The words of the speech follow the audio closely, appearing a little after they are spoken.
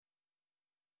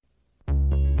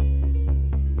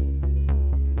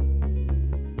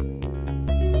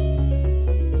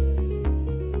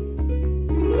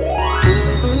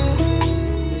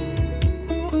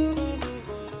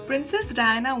Princess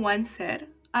Diana once said,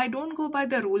 I don't go by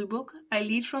the rule book, I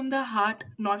lead from the heart,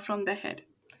 not from the head.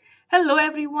 Hello,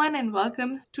 everyone, and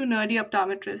welcome to Nerdy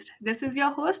Optometrist. This is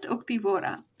your host, Ukti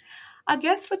Vora. Our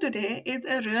guest for today is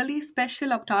a really special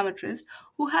optometrist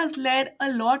who has led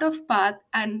a lot of path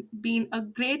and been a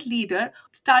great leader.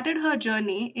 Started her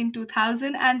journey in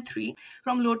 2003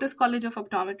 from Lotus College of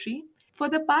Optometry. For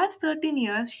the past 13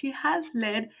 years, she has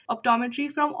led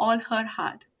optometry from all her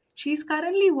heart. She is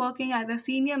currently working as a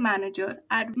senior manager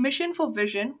at Mission for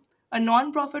Vision, a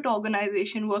non-profit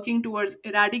organization working towards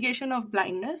eradication of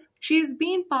blindness. She's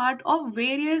been part of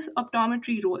various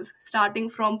optometry roles, starting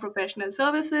from professional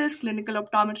services, clinical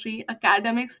optometry,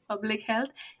 academics, public health,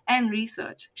 and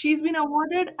research. She's been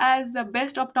awarded as the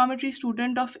Best Optometry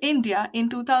Student of India in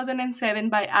 2007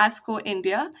 by ASCO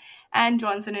India and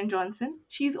Johnson& and Johnson.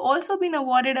 She's also been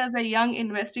awarded as a Young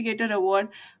Investigator Award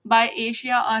by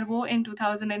Asia Arvo in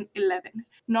 2011.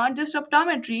 Not just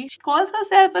optometry, she calls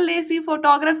herself a lazy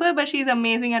photographer, but she's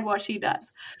amazing at what she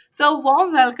does. So,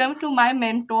 warm welcome to my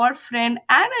mentor, friend,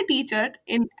 and a teacher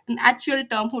in an actual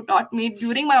term who taught me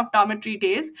during my optometry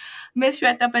days, Miss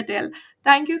Shweta Patel.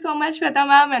 Thank you so much, Shweta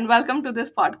ma'am, and welcome to this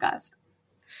podcast.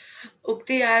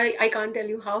 Ukti, I can't tell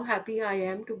you how happy I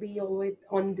am to be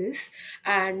on this,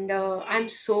 and I'm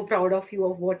so proud of you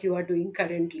of what you are doing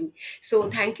currently. So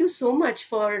thank you so much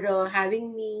for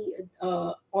having me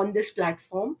on this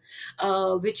platform,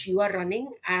 which you are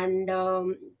running, and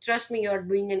trust me, you are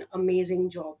doing an amazing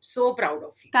job. So proud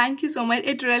of you. Thank you so much.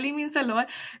 It really means a lot.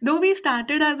 Though we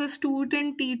started as a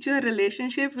student teacher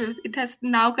relationship, it has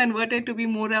now converted to be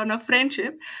more on a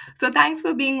friendship. So thanks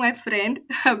for being my friend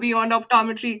beyond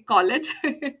optometry college.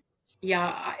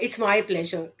 Yeah, it's my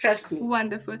pleasure. Trust me.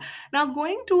 Wonderful. Now,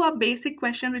 going to a basic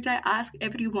question which I ask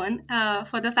everyone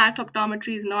for the fact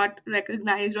optometry is not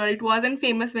recognized or it wasn't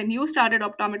famous when you started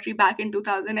optometry back in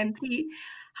 2003,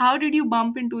 how did you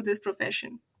bump into this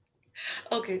profession?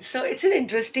 Okay, so it's an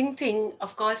interesting thing.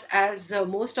 Of course, as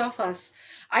most of us,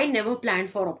 I never planned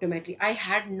for optometry. I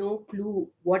had no clue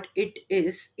what it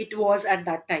is. It was at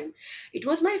that time. It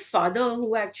was my father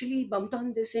who actually bumped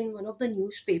on this in one of the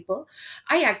newspaper.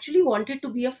 I actually wanted to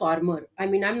be a farmer. I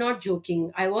mean, I'm not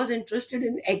joking. I was interested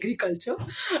in agriculture,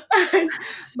 and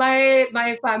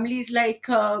my family is like.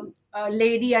 A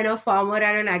lady and a farmer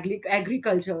and an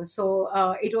agriculture, so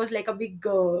it was like a big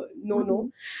no,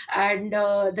 Mhm. and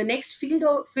the next field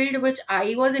which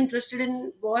I was interested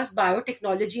in was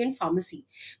biotechnology and pharmacy.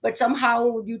 But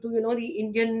somehow, due to the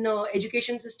Indian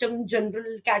education system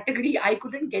general category, I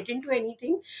couldn't get into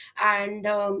anything. And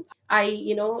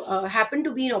I happened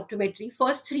to be in optometry.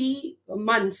 First 3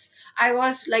 months I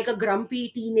was like a grumpy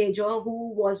teenager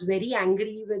who was very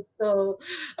angry with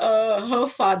her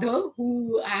father,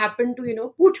 who happened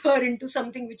to put her into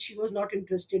something which she was not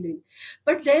interested in.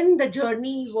 But then the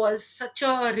journey was such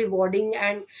a rewarding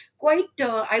and quite,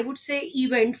 I would say,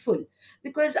 eventful,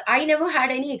 because I never had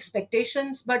any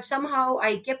expectations, but somehow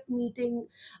I kept meeting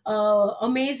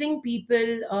amazing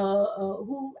people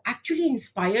who actually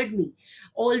inspired me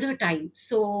all the time.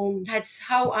 So that's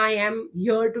how I am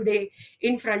here today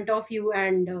in front of you,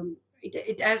 and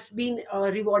it has been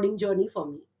a rewarding journey for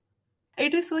me.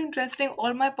 It is so interesting.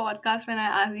 All my podcasts, when I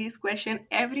ask these questions,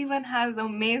 everyone has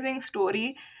amazing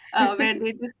story where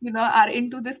they just, are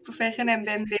into this profession and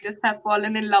then they just have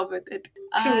fallen in love with it.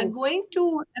 True. Going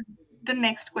to the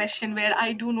next question, where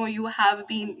I do know you have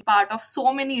been part of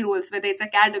so many roles, whether it's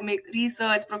academic,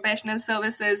 research, professional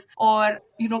services, or,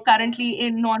 currently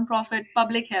in non-profit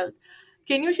public health.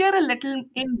 Can you share a little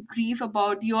in brief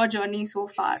about your journey so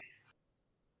far?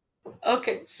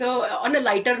 Okay, so on a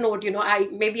lighter note, I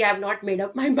have not made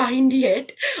up my mind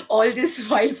yet. All this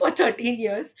while for 13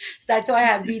 years, so that's why I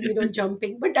have been,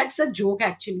 jumping. But that's a joke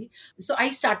actually. So I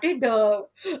started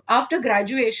after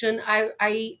graduation.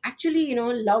 I actually,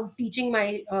 love teaching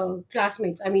my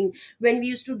classmates. I mean, when we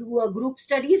used to do group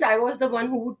studies, I was the one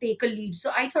who would take a lead.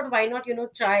 So I thought, why not,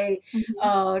 try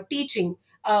Mhm. teaching.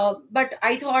 But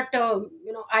I thought,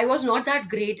 I was not that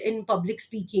great in public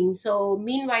speaking. So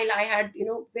meanwhile, I had,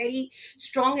 very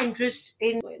strong interest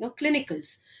in,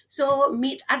 clinicals. So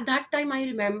meet at that time, I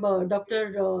remember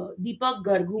Dr. Deepak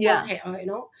Garg, who was,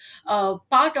 Yeah.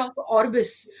 part of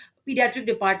Orbis pediatric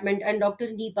department, and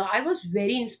Dr. Nipa. I was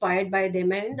very inspired by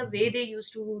them and the way they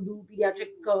used to do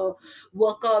pediatric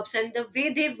workups, and the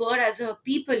way they were as a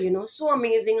people, so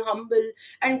amazing, humble,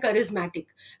 and charismatic,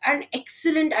 and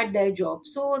excellent at their job.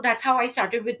 So that's how I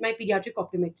started with my pediatric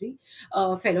optometry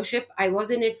fellowship. I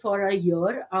was in it for a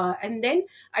year, and then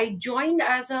I joined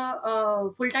as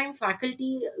a full-time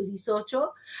faculty researcher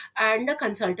and a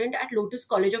consultant at Lotus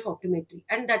College of Optometry,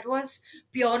 and that was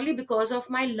purely because of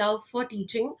my love for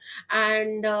teaching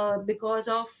And because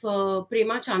of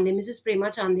Prema Chande, Mrs.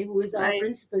 Prema Chande, who is our Right.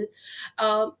 principal,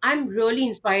 I'm really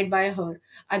inspired by her.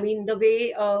 I mean, the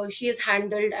way she is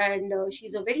handled, and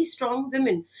she's a very strong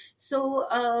woman. So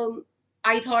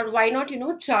I thought, why not,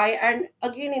 try? And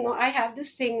again, I have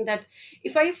this thing that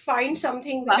if I find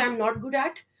something which Wow. I'm not good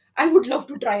at, I would love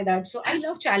to try that. So I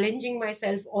love challenging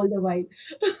myself all the while.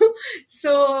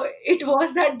 So it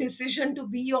was that decision to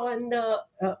be on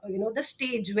the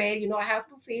stage where I have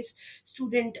to face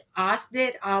student, ask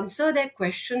their answer their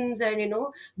questions, and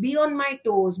be on my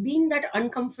toes, be in that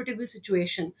uncomfortable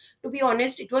situation. To be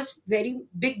honest, it was very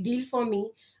big deal for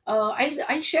me.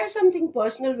 I'll share something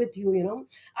personal with you.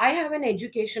 I have an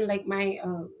education, like my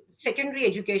secondary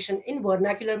education in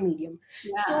vernacular medium.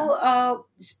 Yeah. So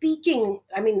speaking,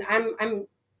 I mean, I'm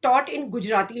taught in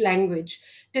Gujarati language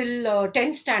till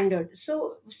 10th standard.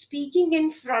 So speaking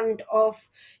in front of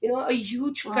a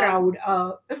huge Wow. crowd,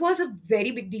 it was a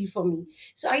very big deal for me.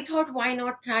 So I thought, why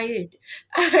not try it?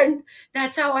 And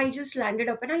that's how I just landed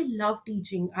up. And I love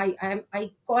teaching.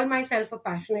 I call myself a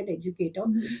passionate educator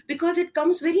Mhm. because it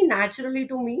comes very naturally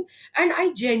to me, and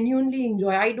I genuinely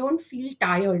enjoy. I don't feel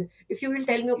tired. If you will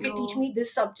tell me, okay, teach You me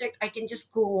this subject, I can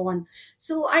just go on.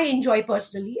 So I enjoy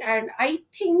personally, and I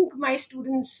think my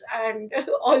students and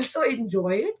also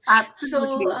enjoy it. So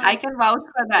absolutely. I can vouch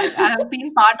for that. I have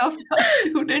been part of your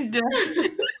student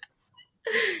journey.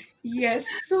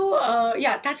 yes. So,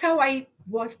 yeah, that's how I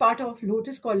was part of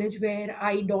Lotus College, where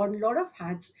I donned a lot of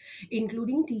hats,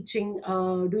 including teaching,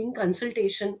 doing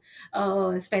consultation,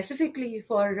 specifically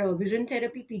for vision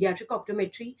therapy, pediatric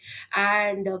optometry,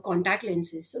 and contact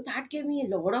lenses. So that gave me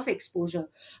a lot of exposure,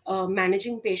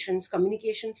 managing patients,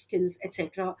 communication skills,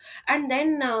 etc. And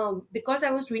then, because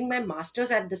I was doing my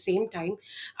master's at the same time,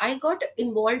 I got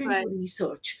involved into Right.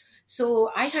 research.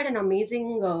 So I had an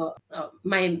amazing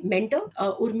my mentor,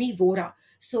 Urmi Vora.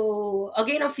 So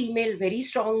again, a female, very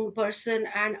strong person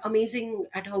and amazing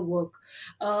at her work.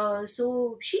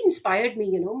 So she inspired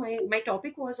me. My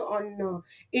topic was on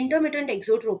intermittent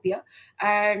exotropia,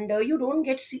 and you don't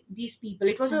get these people.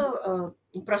 It was a Mhm.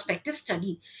 prospective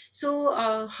study.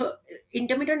 So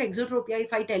intermittent exotropia,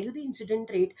 if I tell you, the incident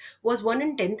rate was 1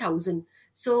 in 10,000.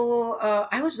 So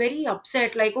I was very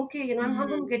upset, like, okay, I'm not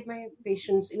going to Mhm. get my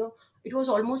patients. It was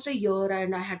almost a year,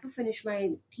 and I had to finish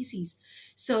my thesis.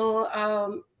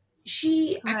 So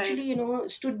she actually Right.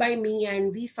 stood by me,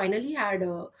 and we finally had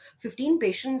 15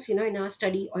 patients in our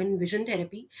study on vision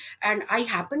therapy. And I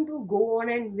happened to go on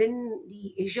and win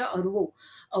the Asia Arvo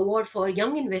award for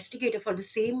young investigator for the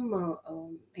same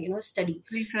study.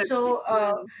 Research. So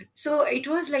Right. so it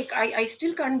was like, I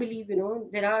still can't believe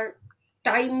there are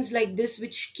times like this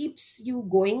which keeps you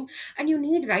going, and you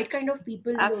need right kind of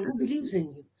people who believes Absolutely.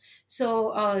 in you.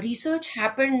 So research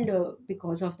happened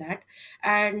because of that.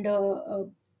 And uh, uh,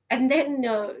 and then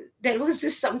there was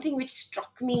this something which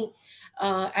struck me,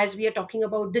 as we are talking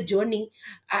about the journey.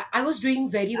 I was doing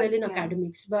very well in Yeah.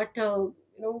 academics, but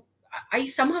I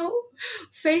somehow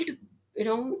felt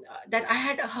that I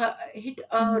had hit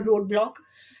a Mhm. roadblock,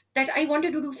 that I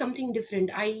wanted to do something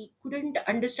different. I couldn't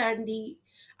understand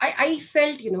I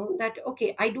felt, that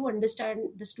okay, I do understand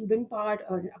the student part,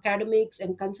 academics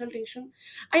and consultation.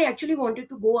 I actually wanted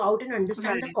to go out and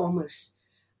understand the Right. commerce,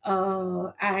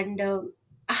 and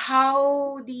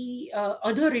how the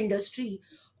other industry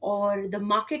or the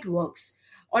market works.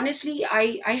 Honestly,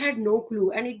 I had no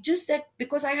clue, and it just that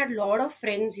because I had a lot of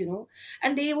friends,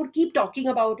 and they would keep talking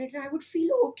about it, and I would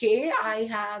feel, okay, I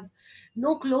have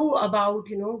no clue about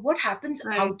what happens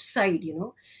Right. outside.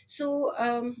 So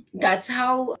that's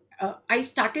how I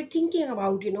started thinking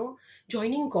about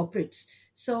joining corporates.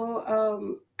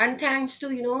 So and thanks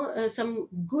to some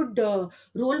good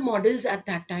role models at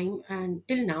that time and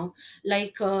till now,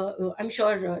 like I'm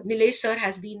sure Nilesh sir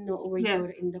has been over Yes. here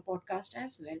in the podcast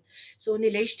as well. So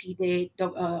Nilesh Thite,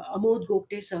 Amod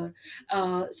Gopte sir,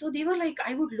 so they were like,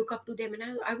 I would look up to them,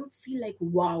 and I would feel like,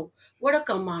 wow, what a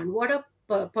command, what a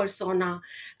persona,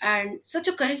 and such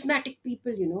a charismatic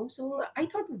people. So I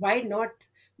thought, why not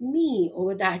me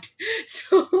over that?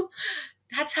 So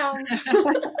that's how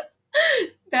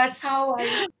that's how I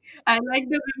I like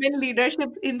the women leadership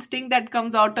instinct that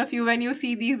comes out of you when you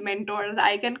see these mentors.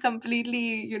 I can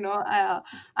completely,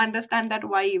 understand that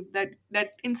vibe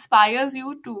that inspires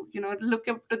you to, look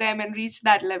up to them and reach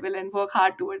that level and work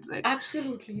hard towards it.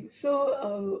 absolutely.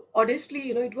 So,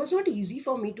 honestly, it was not easy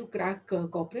for me to crack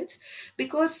corporates,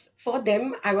 because for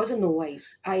them, I was a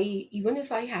novice. Even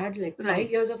if I had like Right.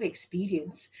 5 years of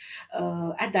experience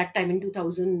at that time in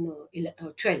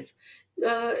 2012,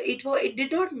 it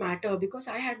did not matter because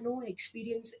I had no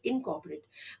experience in corporate.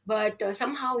 But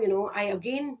somehow, I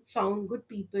again found good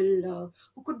people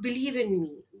who could believe in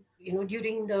me,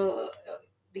 during the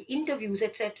interviews,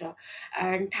 etc.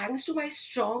 And thanks to my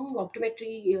strong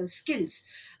optometry skills,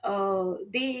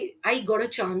 they I got a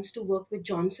chance to work with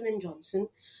Johnson and Johnson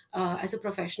as a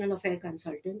professional affair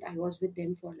consultant. I was with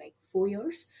them for like 4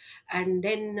 years, and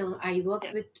then I worked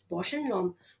Yeah, with Bosch and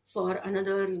Lomb for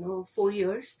another 4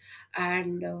 years,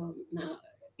 and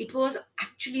it was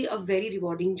actually a very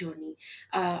rewarding journey.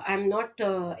 I'm not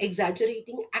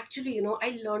exaggerating. Actually,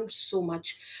 I learned so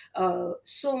much,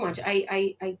 so much.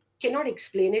 I cannot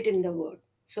explain it in the word.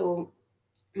 So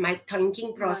my thinking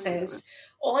wonderful. process,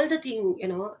 all the thing,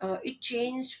 it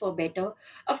changed for better.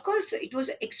 Of course it was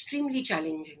extremely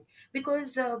challenging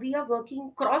because we are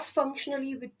working cross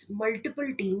functionally with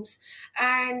multiple teams,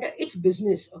 and it's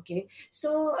business. Okay,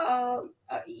 so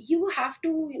you have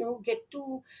to get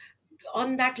to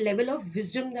on that level of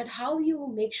wisdom, that how you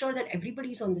make sure that everybody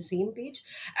is on the same page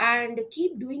and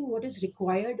keep doing what is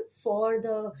required for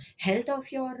the health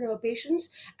of your patients,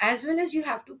 as well as you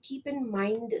have to keep in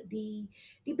mind the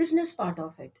business part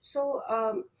of it. So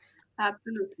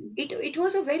Absolutely. it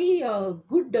was a very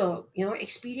good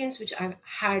experience which I've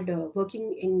had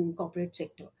working in corporate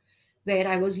sector, where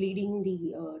I was leading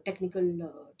the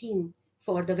technical team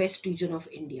for the west region of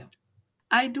India.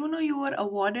 I do know you were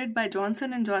awarded by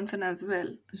Johnson and Johnson as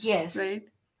well, Yes. right?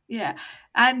 Yeah,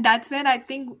 and that's where I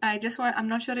think I just want. I'm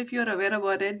not sure if you're aware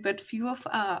about it, but few of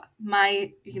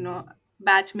my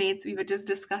batchmates, we were just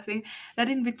discussing that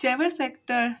in whichever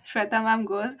sector Shweta ma'am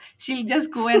goes, she'll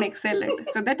just go and excel it.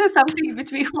 So that is something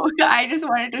which we I just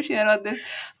wanted to share on this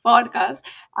podcast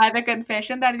as a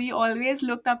confession that we always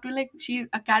looked up to. Like, she's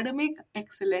academic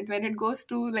excellent, when it goes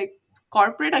to like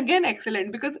corporate, again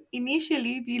excellent, because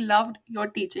initially we loved your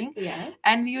teaching Yeah.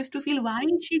 and we used to feel, why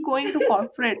is she going to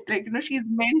corporate, like, she's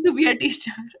meant to be a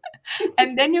teacher.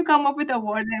 And then you come up with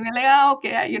awards and we're like, ah,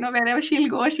 okay, wherever she'll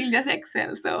go she'll just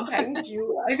excel. So Thank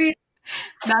you. I mean,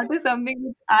 that is something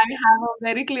which I have a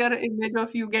very clear image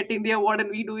of, you getting the award and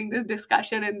we doing this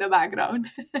discussion in the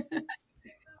background.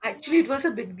 actually, it was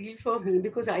a big deal for me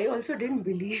because I also didn't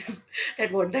believe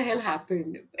that what the hell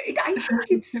happened. I think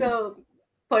it's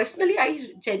personally,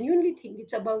 I genuinely think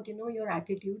it's about your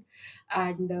attitude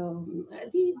and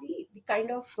the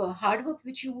kind of hard work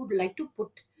which you would like to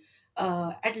put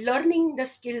at learning the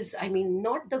skills. I mean,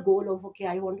 not the goal of okay,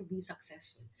 I want to be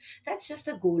successful. That's just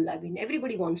a goal. I mean,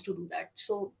 everybody wants to do that.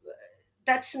 So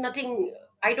that's nothing.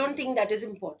 I don't think that is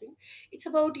important. It's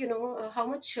about how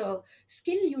much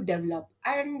skill you develop,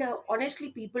 and honestly,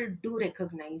 people do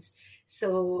recognize.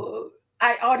 So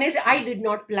I did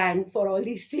not plan for all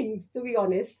these things. To be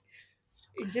honest,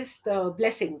 it just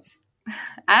blessings.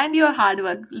 And your hard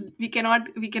work, we cannot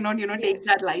take Yes.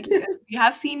 that lightly. We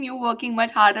have seen you working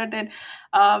much harder than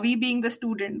we being the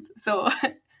students. So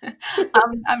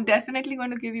I'm definitely going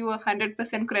to give you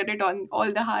 100% credit on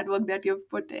all the hard work that you've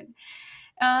put in.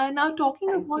 Now, talking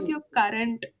Thank about you. your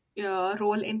current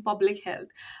role in public health,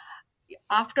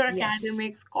 after Yes.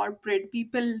 academics, corporate,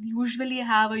 people usually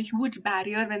have a huge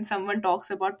barrier when someone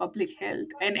talks about public health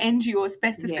and NGO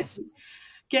specifically. Yes.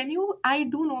 Can you? I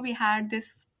do know we had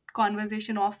this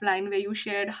conversation offline where you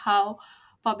shared how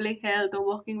public health or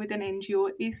working with an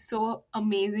NGO is so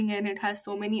amazing and it has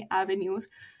so many avenues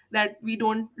that we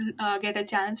don't get a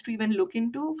chance to even look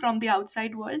into from the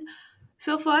outside world.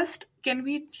 So first, can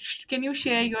you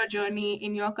share your journey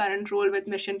in your current role with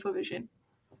Mission for Vision?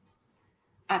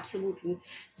 Absolutely.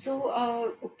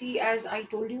 So, Ukti, as I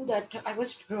told you that I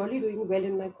was really doing well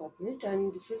in my corporate,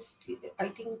 and this is, I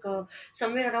think,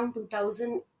 somewhere around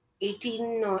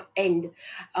 2018 end.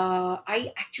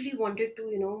 I actually wanted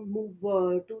to, move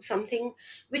to something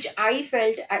which I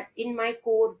felt in my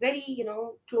core very,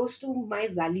 close to my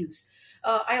values.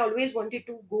 I always wanted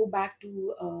to go back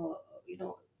to,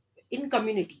 in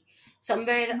community.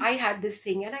 Somewhere I had this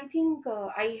thing, and I think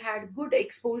I had good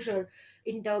exposure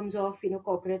in terms of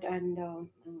corporate and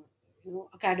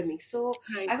academics. So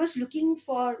I Right. was looking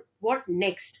for what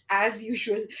next, as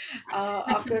usual.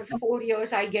 After 4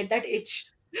 years I get that itch.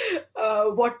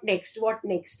 What next, what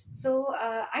next? So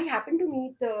I happened to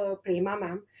meet Prema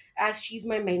ma'am, as she's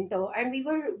my mentor, and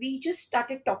we just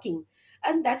started talking,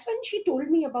 and that's when she told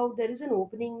me about there is an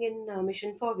opening in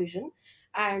Mission for Vision,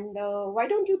 and why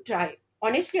don't you try.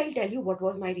 Honestly, I'll tell you what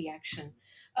was my reaction.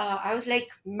 I was like,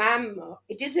 ma'am,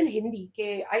 it is in Hindi.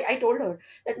 I told her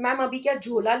that, ma'am, abhi kya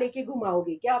jhola leke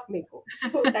ghumaoge kya aap meko?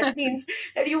 So that means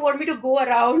that you want me to go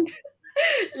around.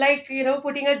 like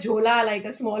putting a jhola, like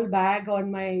a small bag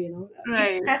on my, it's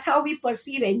Right. that's how we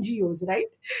perceive NGOs, right?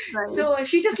 Right. So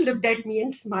she just looked at me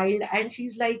and smiled, and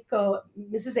she's like,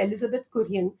 Mrs. Elizabeth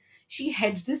Kurian, she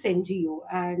heads this NGO,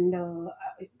 and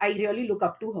I really look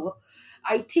up to her.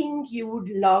 I think you would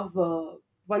love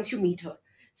once you meet her.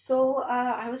 So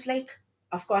I was like,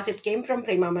 of course it came from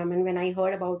Prema ma'am. And when I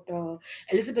heard about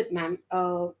Elizabeth ma'am,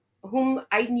 whom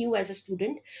I knew as a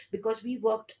student, because we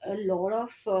worked a lot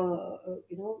of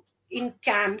in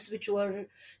camps which were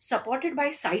supported by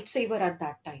Sightsaver at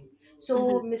that time. Hmm.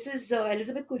 So Mrs.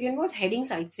 Elizabeth Kurian was heading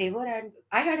Sightsaver, and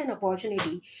I had an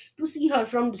opportunity to see her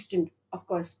from distant, of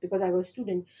course, because I was a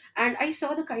student, and I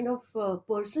saw the kind of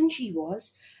person she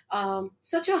was.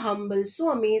 Such a humble,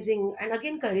 so amazing, and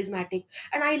again charismatic.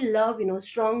 And I love,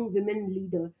 strong women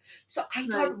leader. So I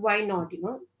Right. thought, why not?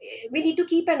 We need to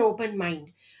keep an open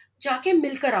mind. जाके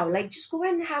मिलकर आओ, like just go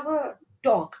and have a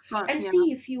talk and Yeah.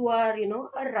 see if you are,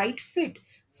 a right fit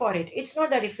for it. It's not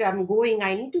that if I'm going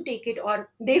I need to take it, or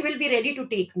they will be ready to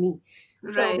take me.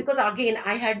 So Right. because again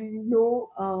I had no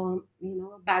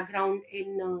background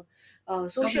in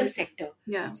social Public. sector.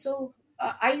 Yeah. So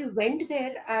I went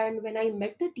there, and when I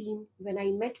met the team, when I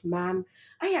met ma'am,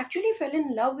 I actually fell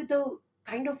in love with the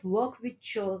kind of work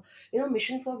which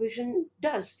Mission for Vision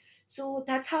does. So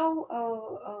that's how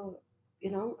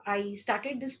I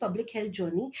started this public health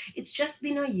journey. It's just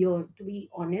been a year, to be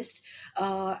honest.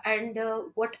 And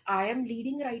what I am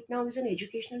leading right now is an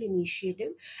educational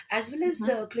initiative, as well as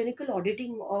Hmm. clinical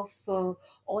auditing of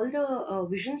all the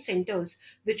vision centers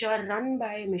which are run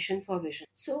by Mission for Vision.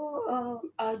 So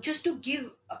just to give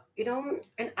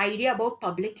an idea about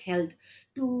public health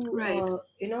to Right.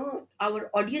 our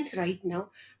audience right now,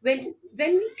 when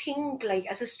we think like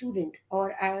as a student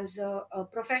or as a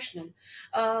professional,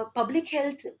 public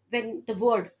health, when the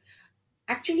word,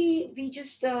 actually we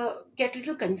just get a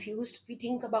little confused. We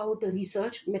think about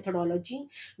research methodology,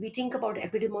 we think about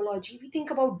epidemiology, we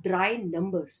think about dry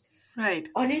numbers. Right.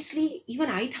 Honestly, even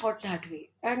I thought that way.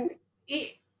 And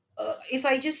if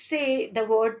I just say the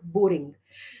word boring,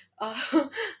 uh,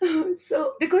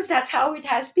 so because that's how it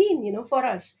has been, for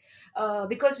us,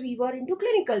 because we were into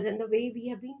clinicals and the way we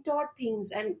have been taught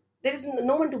things, and there is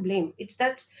no one to blame. It's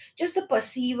That's just the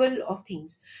perceivable of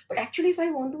things. But actually,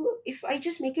 if I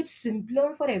just make it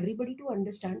simpler for everybody to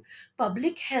understand,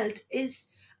 public health is,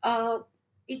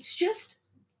 it's just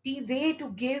the way to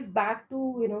give back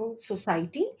to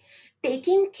society,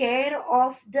 taking care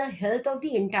of the health of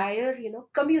the entire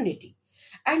community.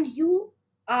 And you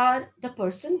are the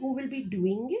person who will be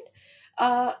doing it.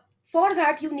 For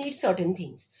that, you need certain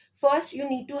things. First, you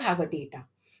need to have a data.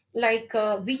 Like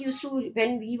we used to,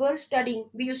 when we were studying,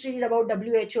 we used to read about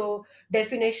WHO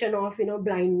definition of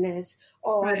blindness,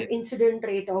 or Right. incident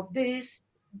rate of this,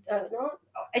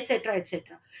 etc.,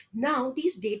 etc. Now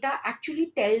these data actually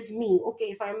tells me,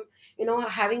 okay, if I'm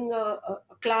having a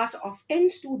class of 10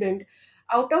 student,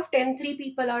 out of 10, 3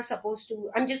 people are supposed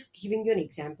to, I'm just giving you an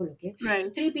example, okay? So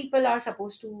Right. 3 people are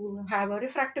supposed to have a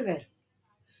refractive error.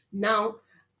 Now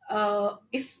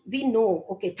if we know,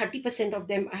 okay, 30% of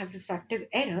them have refractive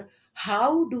error,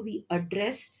 how do we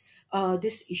address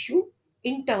this issue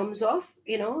in terms of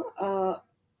the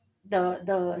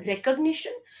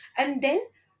recognition, and then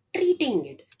treating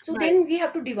it? So Right. then we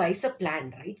have to devise a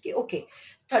plan, right? Okay,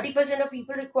 30% of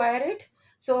people require it.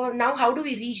 So now how do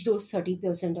we reach those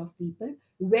 30% of people?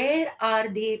 Where are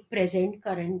they present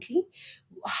currently?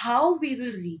 How we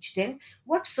will reach them?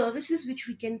 What services which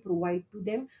we can provide to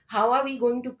them? How are we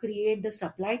going to create the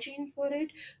supply chain for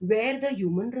it? Where the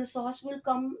human resource will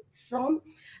come from?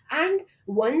 And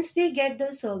once they get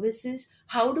the services,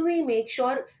 how do we make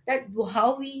sure that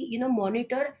how we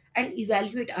monitor and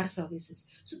evaluate our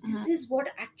services? So Hmm. this is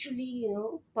what actually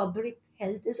public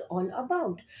health is all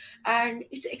about. And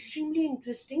it's extremely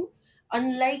interesting,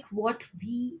 unlike what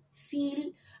we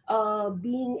feel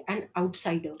being an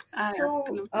outsider. So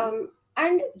Absolutely.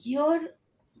 and here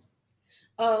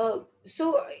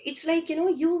so it's like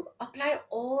you apply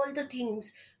all the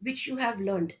things which you have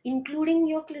learned, including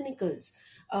your clinicals,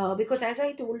 because as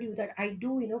I told you that I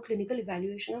do clinical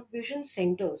evaluation of vision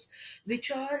centers,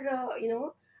 which are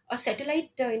a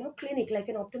satellite clinic, like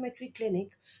an optometry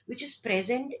clinic, which is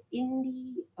present in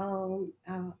the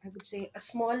I would say a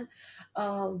small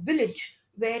village,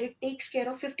 where it takes care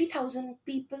of 50,000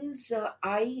 people's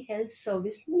eye health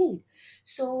service need.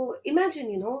 So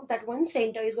imagine, that one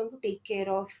center is going to take care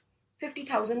of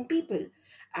 50,000 people,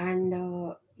 and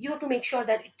you have to make sure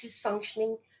that it is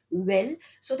functioning well,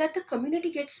 so that the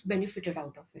community gets benefited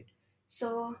out of it.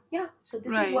 So, yeah, so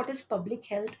this is Right. what is public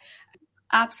health.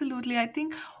 Absolutely. I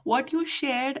think what you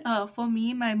shared, for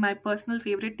me, my personal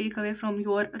favorite takeaway from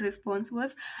your response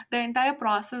was the entire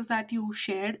process that you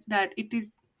shared, that it is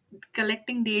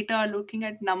collecting data, looking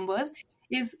at numbers,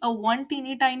 is a one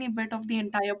teeny tiny bit of the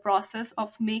entire process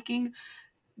of making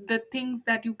the things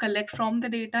that you collect from the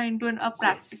data into a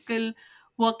Yes. practical,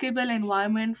 workable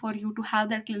environment for you to have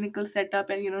that clinical setup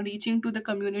and, reaching to the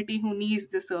community who needs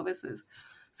the services.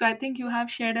 So I think you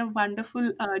have shared a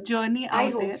wonderful journey I out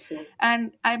hope there, so.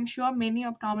 and I'm sure many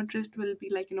optometrists will be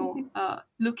like,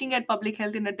 looking at public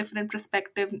health in a different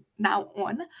perspective now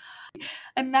on.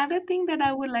 Another thing that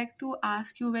I would like to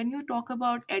ask you, when you talk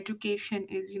about education,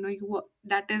 is,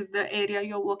 that is the area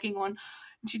you're working on.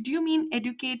 Do you mean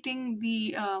educating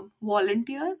the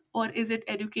volunteers, or is it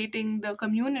educating the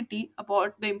community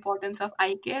about the importance of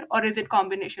eye care, or is it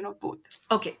combination of both?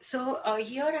 Okay, so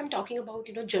here I'm talking about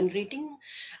generating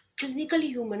clinical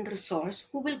human resource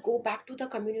who will go back to the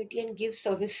community and give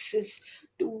services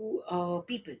to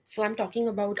people. So I'm talking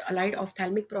about allied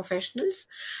ophthalmic professionals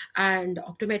and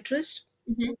optometrists,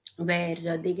 Hmm.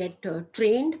 where they get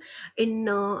trained in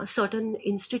certain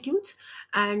institutes,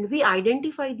 and we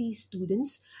identify these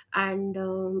students and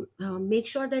make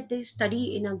sure that they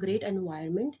study in a great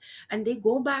environment, and they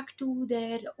go back to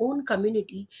their own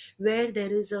community where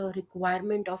there is a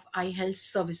requirement of eye health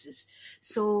services.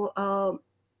 So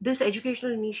this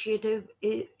educational initiative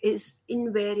is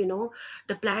in where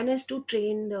the plan is to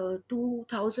train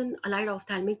 2000 allied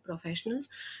ophthalmic professionals.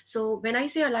 So when I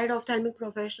say allied ophthalmic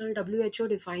professional, WHO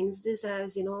defines this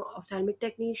as ophthalmic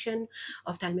technician,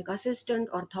 ophthalmic assistant,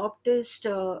 orthoptist,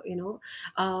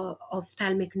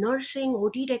 ophthalmic nursing,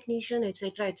 OT technician,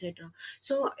 etc., etc.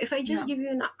 So if I just Yeah. give you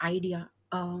an idea,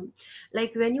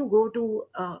 like when you go to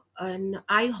an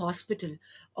eye hospital,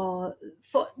 or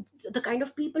for the kind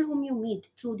of people whom you meet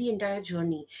through the entire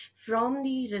journey, from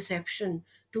the reception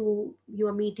to you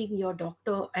are meeting your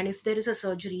doctor, and if there is a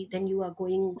surgery, then you are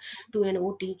going to an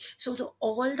OT. So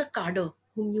all the cadre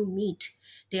whom you meet,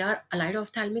 they are allied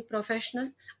ophthalmic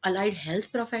professional, allied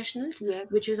health professionals, Yes.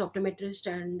 which is optometrist,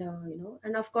 and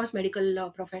and of course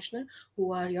medical professional,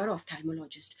 who are your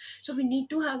ophthalmologist. So we need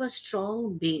to have a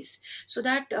strong base so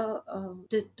that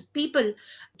the people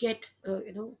get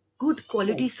good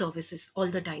quality services all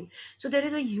the time. So there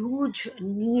is a huge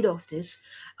need of this,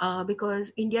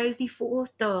 because India is the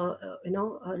fourth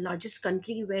largest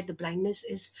country where the blindness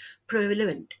is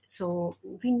prevalent. So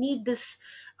we need this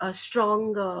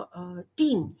strong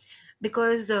team,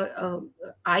 because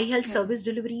eye health Yes. service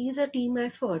delivery is a team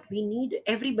effort. We need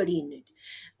everybody in it.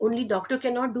 Only doctor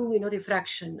cannot do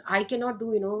refraction. I cannot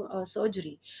do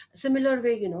surgery. Similar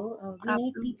way, we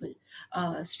need Absolutely. people,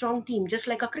 strong team, just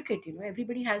like a cricket.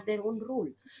 Everybody has their own role.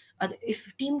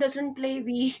 If team doesn't play,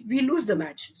 we lose the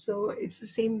match. So it's the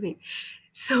same way.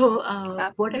 So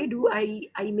what I Absolutely. do, I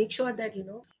make sure that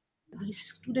these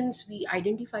students we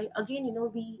identify again.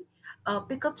 We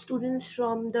pick up students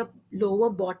from the lower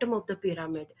bottom of the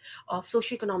pyramid of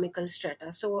socioeconomical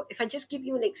strata. So if I just give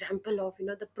you an example of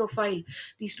the profile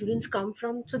these students come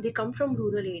from, so they come from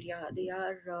rural area. They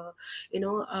are you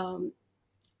know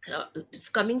uh,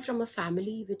 coming from a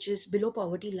family which is below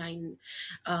poverty line,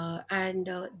 and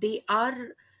they are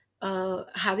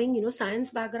having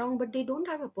science background, but they don't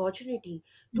have opportunity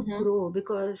to Hmm. grow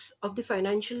because of the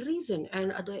financial reason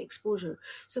and other exposure.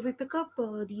 So we pick up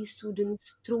these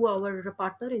students through our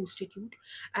partner institute,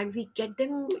 and we get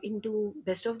them into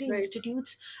best of the Right.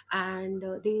 institutes, and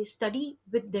they study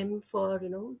with them for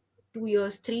 2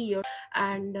 years, 3 years,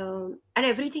 and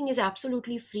everything is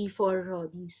absolutely free for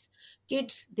these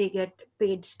kids. They get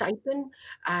paid stipend,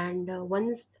 and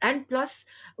plus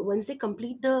once they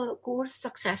complete the course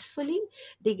successfully,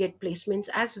 they get placements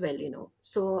as well.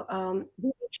 So we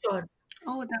make sure.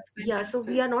 Oh, that's Yeah, so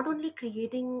we fantastic. are not only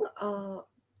creating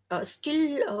a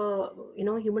skill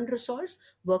human resource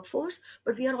workforce,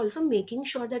 but we are also making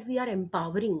sure that we are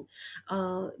empowering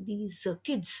these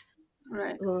kids,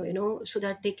 Right. so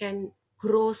that they can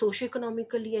grow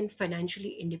socioeconomically and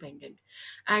financially independent.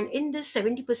 And in this,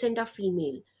 70% are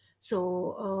female.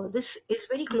 So this is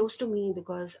very close to me,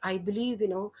 because I believe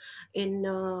in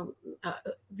uh,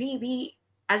 we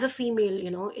as a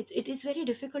female, it is very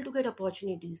difficult to get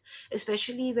opportunities,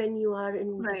 especially when you are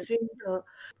in Right. different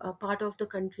part of the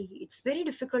country. It's very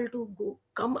difficult to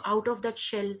come out of that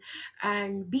shell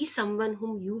and be someone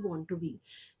whom you want to be.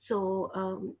 So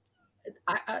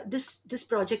this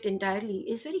project entirely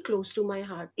is very close to my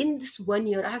heart. In this 1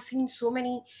 year, I have seen so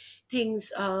many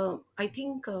things. I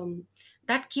think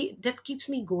that keeps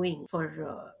me going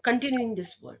for continuing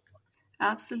this work.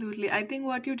 Absolutely. I think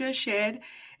what you just shared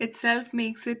itself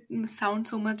makes it sound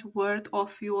so much worth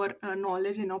of your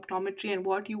knowledge in optometry, and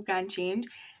what you can change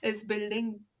is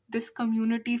building this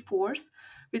community force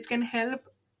which can help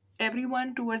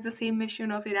everyone towards the same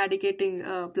mission of eradicating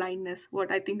blindness,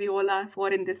 what I think we all are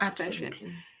for in this profession.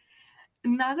 Absolutely.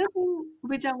 Another thing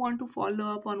which I want to follow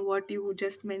up on what you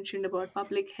just mentioned about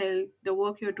public health, the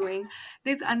work you're doing,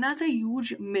 there's another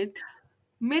huge myth,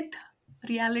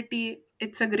 reality,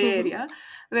 it's a gray Mhm. area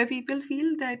where people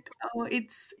feel that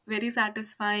it's very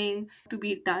satisfying to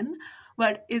be done,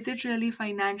 but is it really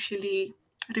financially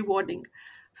rewarding?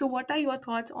 So, what are your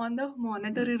thoughts on the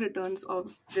monetary returns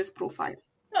of this profile?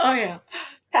 Oh yeah.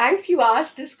 Thanks you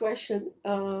asked this question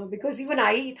because even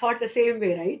I thought the same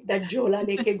way, right? That Jola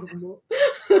leke ghumo.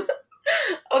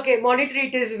 Okay, monetary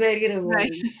it is very Right.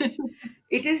 rewarding.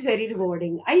 It is very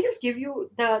rewarding. I just give you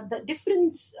the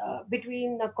difference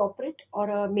between a corporate or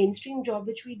a mainstream job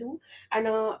which we do and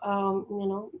a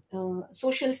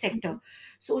social sector.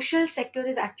 Social sector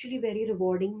is actually very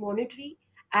rewarding, monetary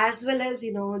as well as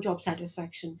job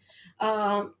satisfaction.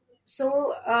 When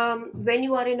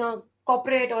you are in a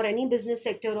corporate or any business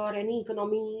sector or any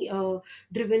economy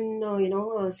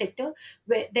driven sector,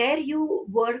 where there you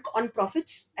work on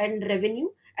profits and revenue,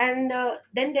 and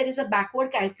then there is a backward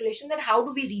calculation that how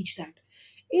do we reach that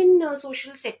in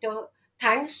social sector,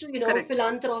 thanks to Correct.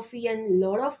 philanthropy and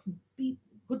lot of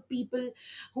good people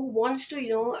who wants to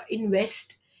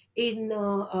invest in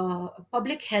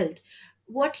public health.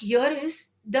 What here is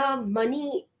the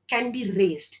money can be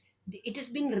raised, it has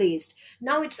been raised.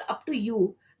 Now it's up to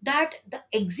you that the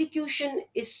execution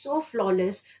is so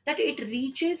flawless that it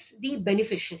reaches the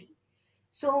beneficiary.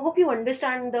 So hope you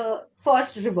understand the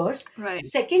first reverse. Right.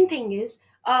 Second thing is,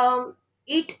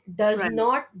 it does Right.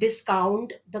 not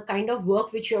discount the kind of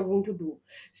work which you're going to do.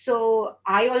 So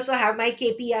I also have my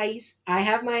KPIs, I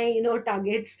have my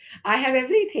targets, I have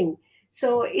everything.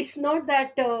 So it's not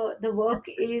that the work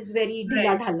is very Right.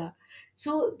 dilla dhalla.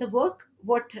 So the work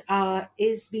what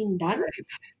is being done, Right.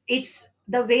 it's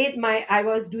the way my I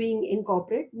was doing in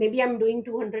corporate. Maybe I'm doing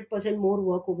 200% more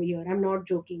work over here. I'm not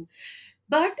joking,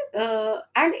 but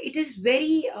and it is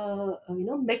very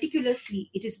meticulously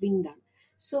it is being done.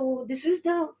 So this is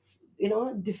the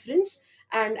difference,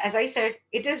 and as I said,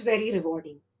 it is very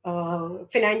rewarding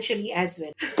financially as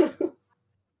well.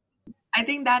 I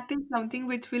think that is something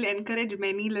which will encourage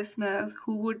many listeners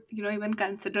who would, even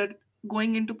consider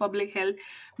going into public health,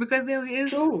 because there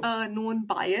is True. a known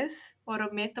bias or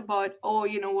a myth about, oh,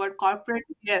 you know what, corporate,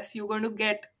 yes, you're going to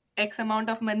get X amount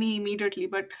of money immediately,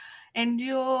 but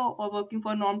NGO or working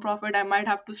for non-profit, I might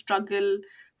have to struggle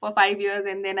for 5 years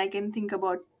and then I can think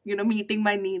about, meeting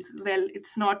my needs. Well,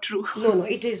 it's not true. No, no,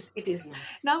 it is not.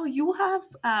 Now, you have,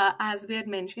 as we had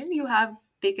mentioned, you have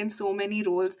taken so many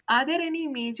roles. Are there any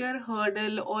major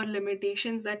hurdle or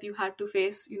limitations that you had to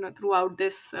face, throughout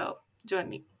this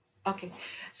journey? Okay,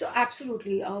 so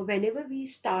absolutely. Whenever we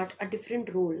start a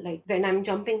different role, like when I'm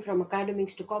jumping from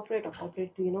academics to corporate or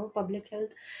corporate to public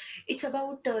health, it's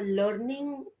about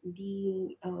learning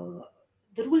the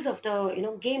rules of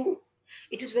the game.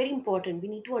 It is very important. We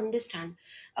need to understand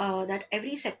that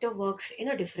every sector works in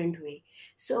a different way.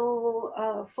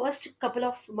 So first couple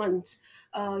of months,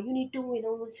 you need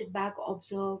to sit back,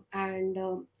 observe,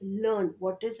 and learn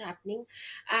what is happening,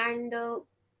 and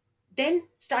then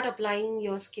start applying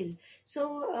your skill.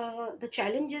 So the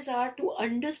challenges are to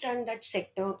understand that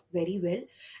sector very well,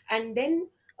 and then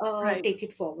Right. take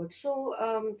it forward. So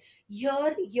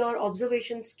your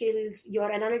observation skills,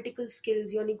 your analytical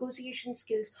skills, your negotiation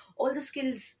skills, all the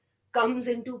skills comes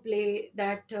into play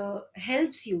that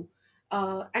helps you.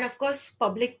 And of course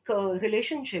public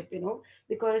relationship,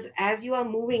 because as you are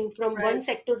moving from one Right.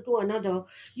 sector to another,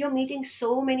 you're meeting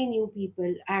so many new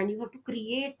people, and you have to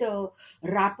create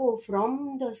rapport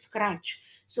from the scratch,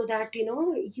 so that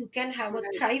you can have a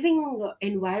Right. thriving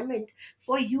environment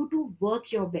for you to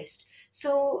work your best.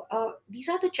 So these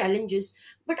are the challenges,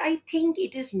 but I think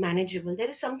it is manageable. There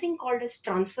is something called as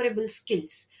transferable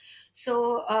skills.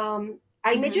 So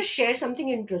I may Mm-hmm. just share something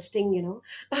interesting.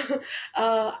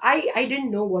 I didn't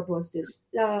know what was this.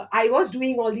 I was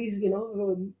doing all these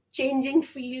changing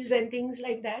fields and things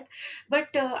like that, but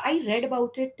I read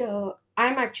about it.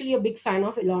 I'm actually a big fan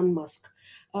of Elon Musk,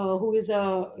 who is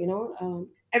a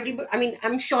everybody. I mean,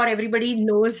 I'm sure everybody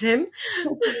knows him.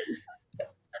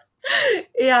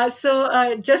 Yeah.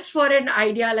 So just for an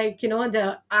idea, like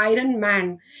the Iron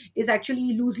Man is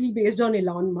actually loosely based on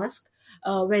Elon Musk.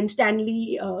 when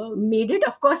Stanley made it.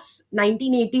 Of course,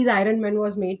 1980s Iron Man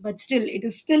was made, but still, it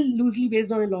is still loosely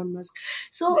based on Elon Musk.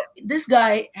 So this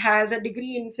guy has a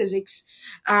degree in physics,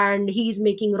 and he's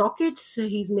making rockets.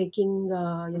 He's making,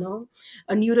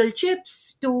 neural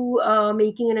chips to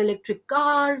making an electric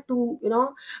car to,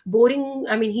 boring.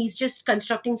 I mean, he's just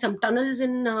constructing some tunnels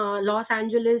in Los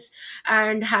Angeles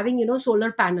and having,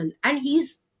 solar panel, and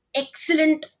he's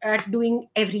excellent at doing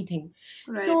everything.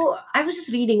 Right. So I was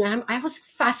just reading, I was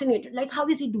fascinated, like, how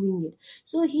is he doing it?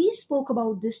 So he spoke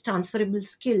about this transferable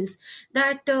skills,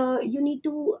 that you need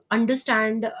to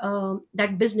understand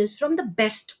that business from the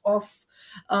best of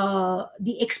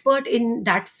the expert in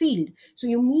that field. So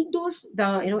you meet those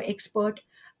expert,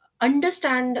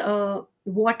 understand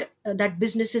what that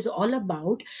business is all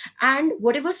about, and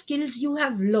whatever skills you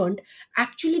have learned,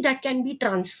 actually that can be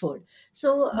transferred.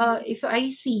 So if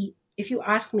you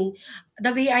ask me,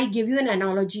 the way I give you an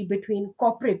analogy between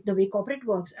corporate, the way corporate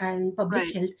works, and public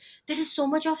Right. health, there is so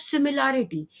much of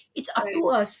similarity. It's up Right. to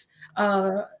us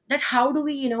that how do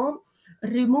we,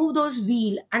 remove those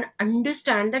wheel and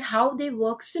understand that how they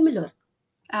work similar.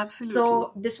 Absolutely.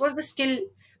 So this was the skill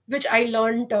which I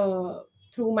learned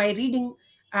through my reading.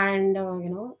 And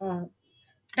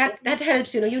that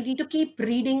helps. You need to keep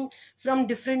reading from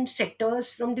different sectors,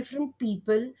 from different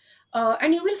people,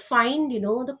 and you will find,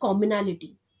 the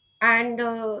commonality, and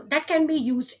that can be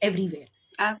used everywhere.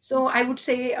 So I Absolutely. would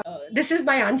say this is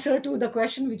my answer to the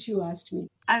question which you asked me.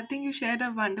 I think you shared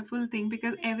a wonderful thing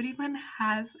because everyone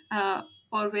has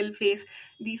or will face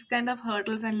these kind of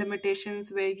hurdles and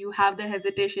limitations where you have the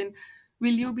hesitation.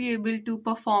 Will you be able to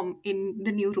perform in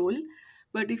the new role?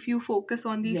 But if you focus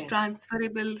on these Yes.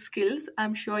 transferable skills,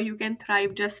 I'm sure you can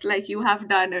thrive just like you have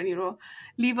done, and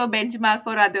leave a benchmark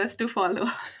for others to follow.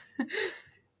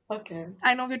 Okay.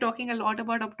 I know we're talking a lot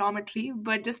about optometry,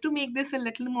 but just to make this a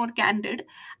little more candid,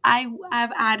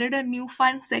 I've added a new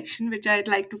fun section which I'd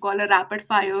like to call a rapid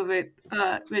fire with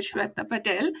Shweta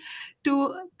Patel.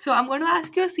 So I'm going to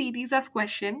ask you a series of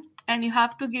questions, and you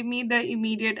have to give me the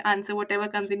immediate answer, whatever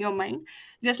comes in your mind,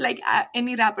 just like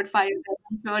any rapid fire that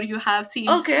I'm sure you have seen.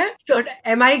 Okay. So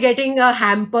am I getting a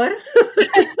hamper?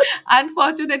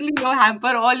 Unfortunately, no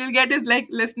hamper. All you'll get is like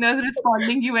listeners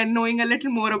responding you and knowing a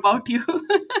little more about you.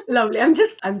 Lovely. I'm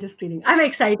just kidding. I'm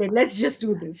excited. Let's just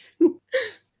do this.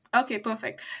 Okay,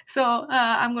 perfect. So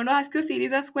I'm going to ask you a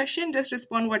series of questions. Just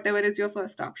respond whatever is your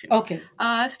first option. Okay.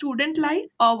 Student life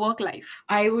or work life?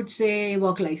 I would say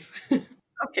work life.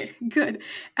 Okay, good.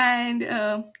 And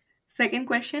second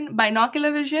question,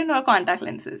 binocular vision or contact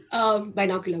lenses?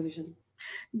 Binocular vision.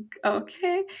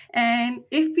 Okay. And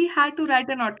if we had to write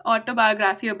an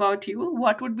autobiography about you,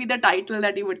 what would be the title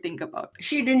that you would think about?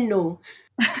 She didn't know.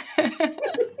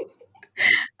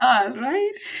 All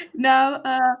right. Now,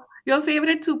 your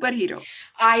favorite superhero?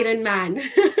 Iron Man.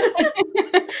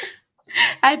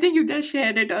 I think you just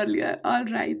shared it earlier. All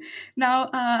right. Now,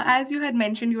 as you had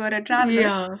mentioned, you are a traveler.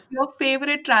 Yeah. Your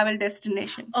favorite travel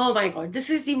destination? Oh my God. This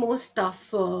is the most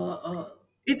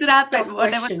It's rapid, tough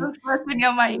whatever question. comes first in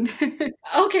your mind.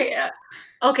 Okay.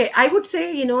 Okay. I would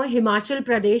say, Himachal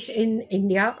Pradesh in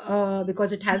India,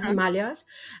 because it has Uh-huh. Himalayas,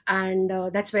 and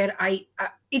that's where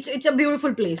it's a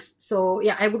beautiful place. So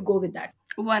yeah, I would go with that.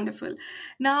 Wonderful.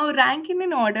 Now, rank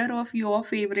in order of your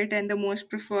favorite and the most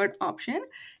preferred option: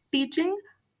 teaching,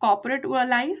 corporate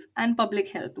life, and public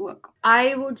health work.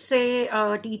 I would say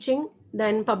teaching,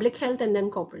 then public health, and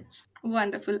then corporates.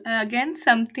 Wonderful. Again,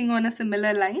 something on a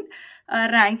similar line.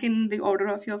 Rank in the order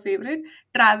of your favorite: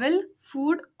 travel,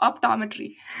 food,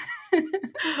 optometry.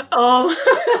 Oh,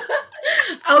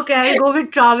 okay. I'll go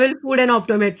with travel, food, and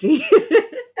optometry.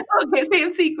 Okay,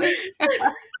 same sequence.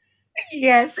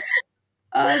 Yes,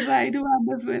 All right,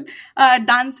 wonderful.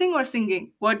 Dancing or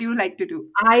singing? What do you like to do?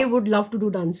 I would love to do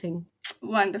dancing.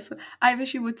 Wonderful. I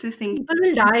wish you would say singing. People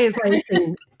will die if I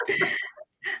sing.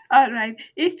 All right.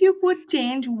 If you could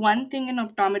change one thing in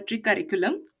optometry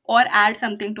curriculum or add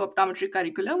something to optometry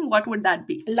curriculum, what would that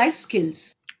be? Life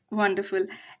skills. Wonderful.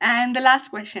 And the last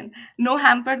question. No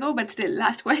hamper though, but still,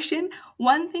 last question.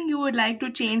 One thing you would like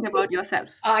to change about yourself.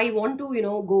 I want to,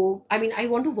 I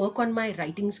want to work on my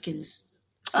writing skills.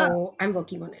 Ah, So I'm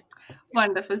working on it.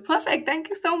 wonderful. Perfect. Thank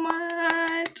you so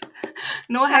much.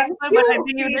 No Thank hamper, but I you.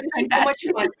 think you did This was so much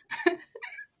fun.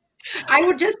 fantastic. I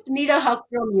would just need a hug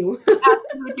from you.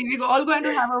 Absolutely. We're all going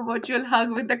to have a virtual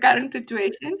hug with the current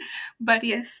situation. But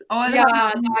yes, all Yeah,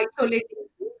 round. the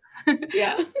isolating.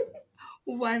 Yeah.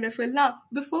 Wonderful. Now,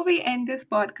 before we end this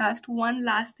podcast, one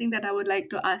last thing that I would like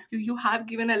to ask you. You have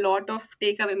given a lot of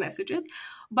takeaway messages,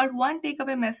 but one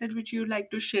takeaway message which you'd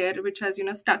like to share, which has,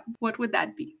 stuck, what would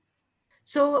that be?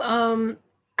 So,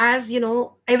 as you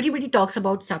know, everybody talks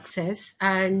about success,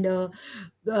 and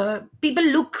people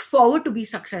look forward to be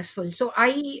successful. So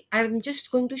I'm just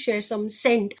going to share some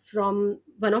scent from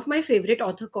one of my favorite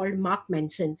author called Mark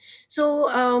Manson.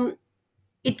 So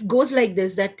it goes like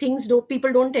this, that things don't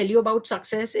people don't tell you about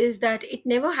success is that it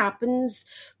never happens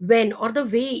when or the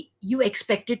way you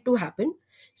expect it to happen.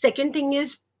 Second thing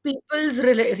is, people's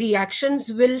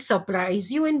reactions will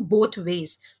surprise you in both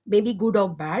ways, maybe good or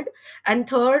bad. And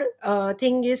third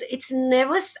thing is, it's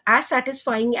never as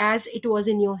satisfying as it was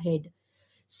in your head.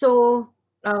 So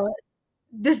uh,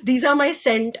 these are my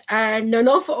scent, and none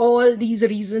of all these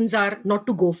reasons are not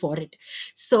to go for it.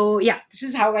 So yeah, this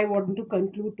is how I want to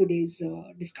conclude today's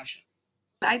discussion.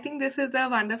 I think this is a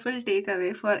wonderful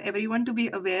takeaway for everyone to be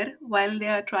aware while they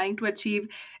are trying to achieve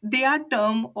their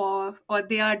term or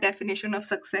their definition of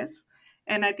success.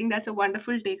 And I think that's a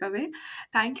wonderful takeaway.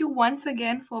 Thank you once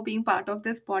again for being part of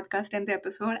this podcast and the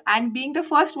episode and being the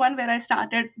first one where I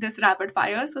started this rapid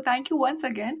fire. So thank you once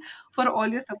again for all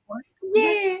your support.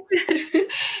 Yes. Yay!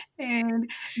 And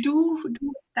do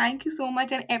thank you so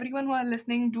much. And everyone who are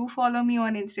listening, do follow me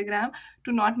on Instagram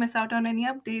to not miss out on any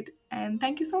update. And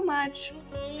thank you so much.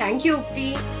 Thank you,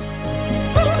 Ukti.